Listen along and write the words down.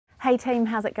Hey team,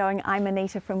 how's it going? I'm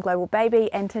Anita from Global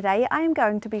Baby, and today I am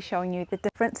going to be showing you the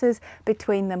differences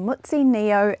between the Mutsy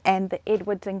Neo and the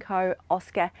Edwards & Co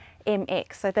Oscar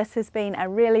MX. So this has been a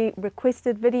really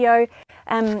requested video.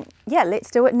 Yeah,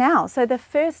 let's do it now. So the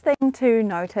first thing to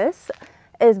notice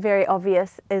is very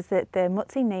obvious, is that the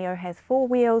Mutsy Neo has 4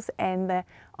 wheels and the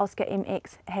Oscar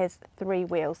MX has 3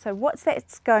 wheels. So what's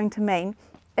that's going to mean,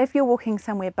 if you're walking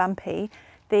somewhere bumpy,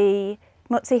 the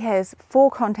Mutsy has 4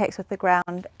 contacts with the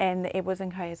ground and the Edwards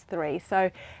 & Co has 3.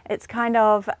 So it's kind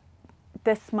of,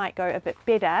 this might go a bit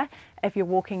better if you're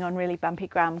walking on really bumpy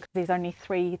ground because there's only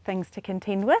 3 things to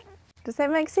contend with. Does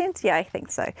that make sense? Yeah, I think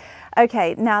so.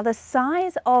 Okay, now the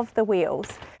size of the wheels.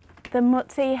 The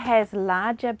Mutsy has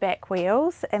larger back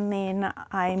wheels, and then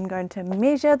I'm going to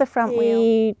measure the front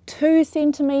wheel 2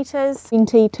 centimeters,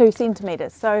 22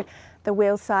 centimeters. So the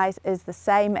wheel size is the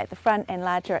same at the front and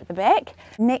larger at the back.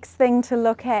 Next thing to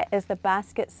look at is the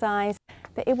basket size.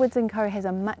 The Edwards & Co has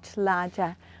a much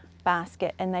larger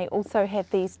basket, and they also have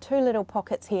these 2 little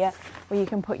pockets here where you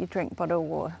can put your drink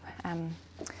bottle or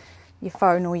your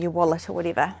phone or your wallet or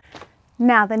whatever.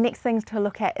 Now the next things to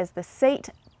look at is the seat.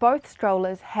 Both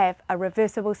strollers have a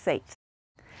reversible seat.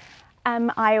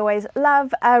 I always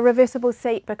love a reversible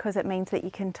seat because it means that you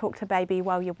can talk to baby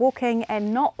while you're walking,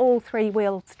 and not all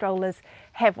 3-wheel strollers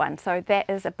have one, so that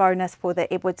is a bonus for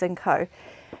the Edwards & Co.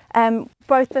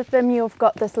 Both of them, you've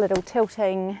got this little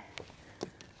tilting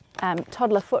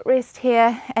toddler footrest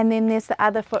here, and then there's the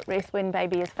other footrest when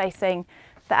baby is facing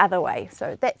the other way,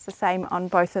 so that's the same on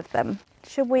both of them.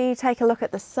 Should we take a look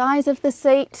at the size of the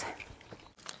seat?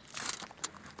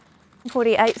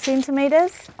 48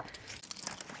 centimeters.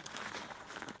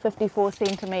 54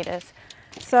 centimeters.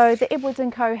 So the Edwards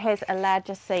 & Co has a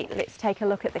larger seat. Let's take a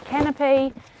look at the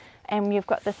canopy, and you've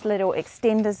got this little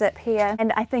extender zip here,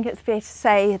 and I think it's fair to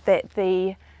say that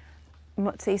the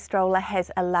Mutsy stroller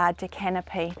has a larger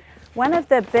canopy. One of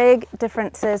the big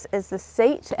differences is the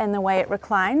seat and the way it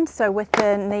reclines. So with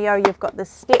the Neo you've got the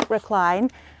step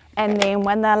recline, and then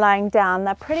when they're lying down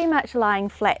they're pretty much lying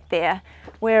flat there,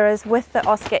 whereas with the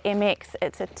Oscar MX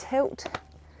it's a tilt.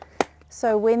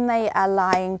 So when they are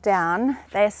lying down,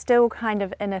 they're still kind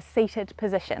of in a seated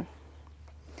position.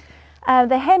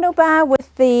 The handlebar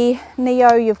with the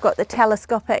Neo, you've got the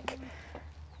telescopic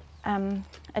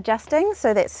adjusting,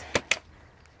 so that's,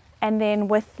 and then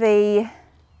with the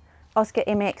Oscar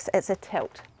MX, it's a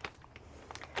tilt.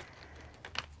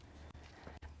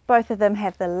 Both of them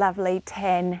have the lovely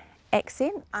tan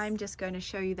accent. I'm just going to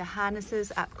show you the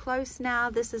harnesses up close now.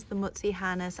 This is the Mutsy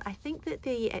harness. I think that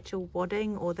the actual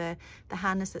wadding or the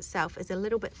harness itself is a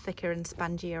little bit thicker and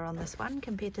spongier on this one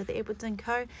compared to the Edwards &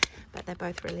 Co, but they're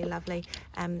both really lovely.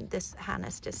 This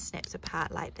harness just snaps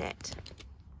apart like that.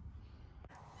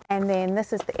 And then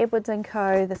this is the Edwards &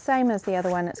 Co, the same as the other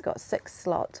one. It's got 6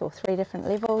 slots or 3 different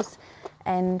levels,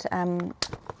 and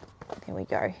there we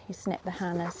go. You snap the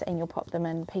harness and you'll pop them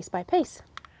in piece by piece.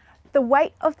 The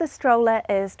weight of the stroller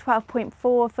is 12.4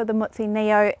 for the Mutsy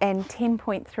Neo and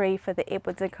 10.3 for the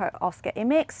Edwards & Co Oscar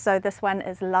MX, so this one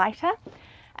is lighter.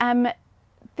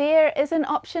 There is an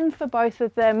option for both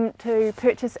of them to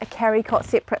purchase a carry cot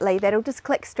separately. That'll just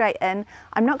click straight in.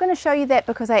 I'm not going to show you that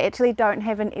because I actually don't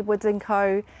have an Edwards &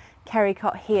 Co carry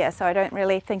cot here, so I don't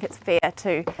really think it's fair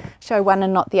to show one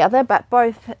and not the other, but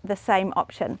both the same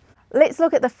option. Let's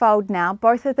look at the fold now.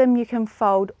 Both of them you can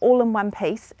fold all in one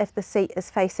piece if the seat is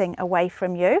facing away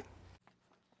from you.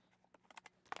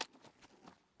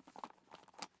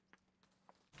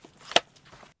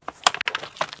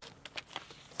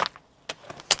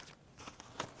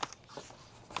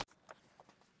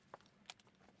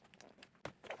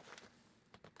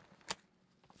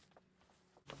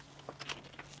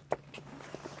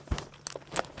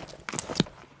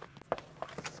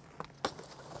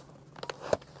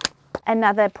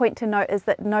 Another point to note is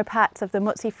that no parts of the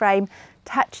Mutsy frame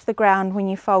touch the ground when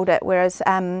you fold it, whereas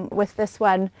with this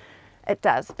one it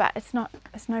does, but it's no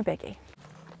biggie.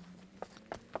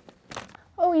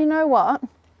 Oh, you know what?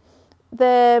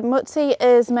 The Mutsy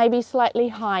is maybe slightly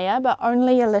higher, but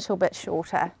only a little bit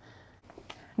shorter.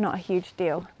 Not a huge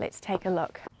deal. Let's take a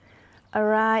look. All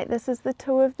right, this is the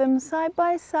 2 of them side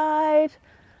by side,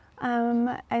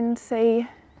 and see,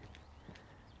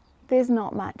 there's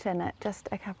not much in it, just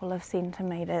a couple of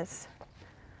centimeters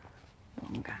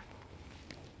longer.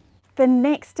 The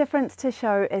next difference to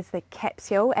show is the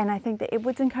capsule, and I think the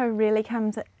Edwards & Co really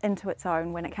comes into its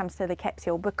own when it comes to the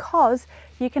capsule because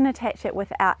you can attach it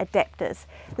without adapters.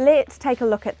 Let's take a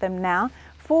look at them now.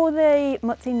 For the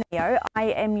Mutsy Neo, I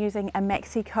am using a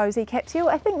Maxi Cozy capsule.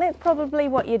 I think that's probably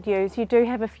what you'd use. You do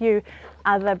have a few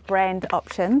other brand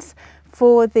options.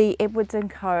 for the Edwards &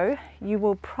 Co, you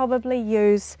will probably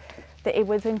use the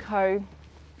Edwards & Co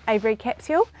Avery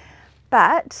capsule,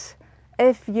 but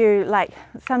if you, like,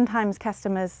 sometimes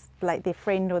customers, like their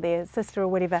friend or their sister or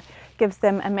whatever, gives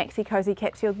them a Maxi Cozy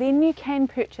capsule, then you can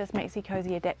purchase Maxi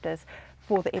Cozy adapters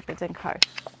for the Edwards & Co.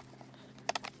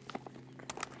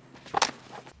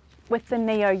 With the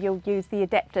Neo, you'll use the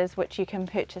adapters, which you can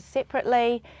purchase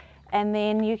separately, and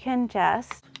then you can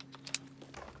just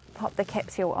pop the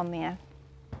capsule on there.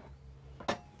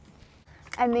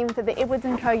 And then for the Edwards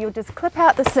 & Co, you'll just clip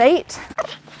out the seat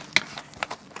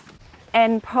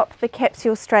and pop the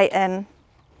capsule straight in,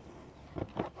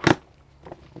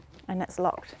 and it's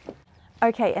locked.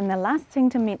 Okay, and the last thing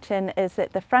to mention is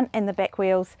that the front and the back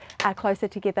wheels are closer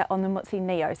together on the Mutsy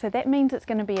Neo, so that means it's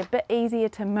going to be a bit easier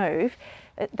to move.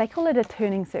 They call it a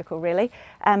turning circle, really.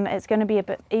 It's going to be a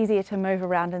bit easier to move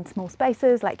around in small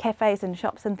spaces like cafes and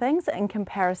shops and things in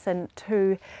comparison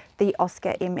to the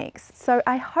Oscar MX. So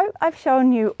I hope I've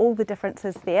shown you all the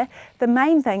differences there. The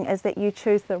main thing is that you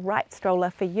choose the right stroller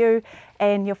for you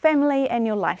and your family and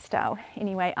your lifestyle.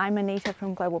 Anyway, I'm Anita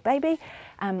from Global Baby,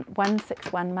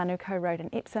 161 Manuko Road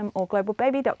in Epsom, or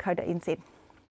globalbaby.co.nz.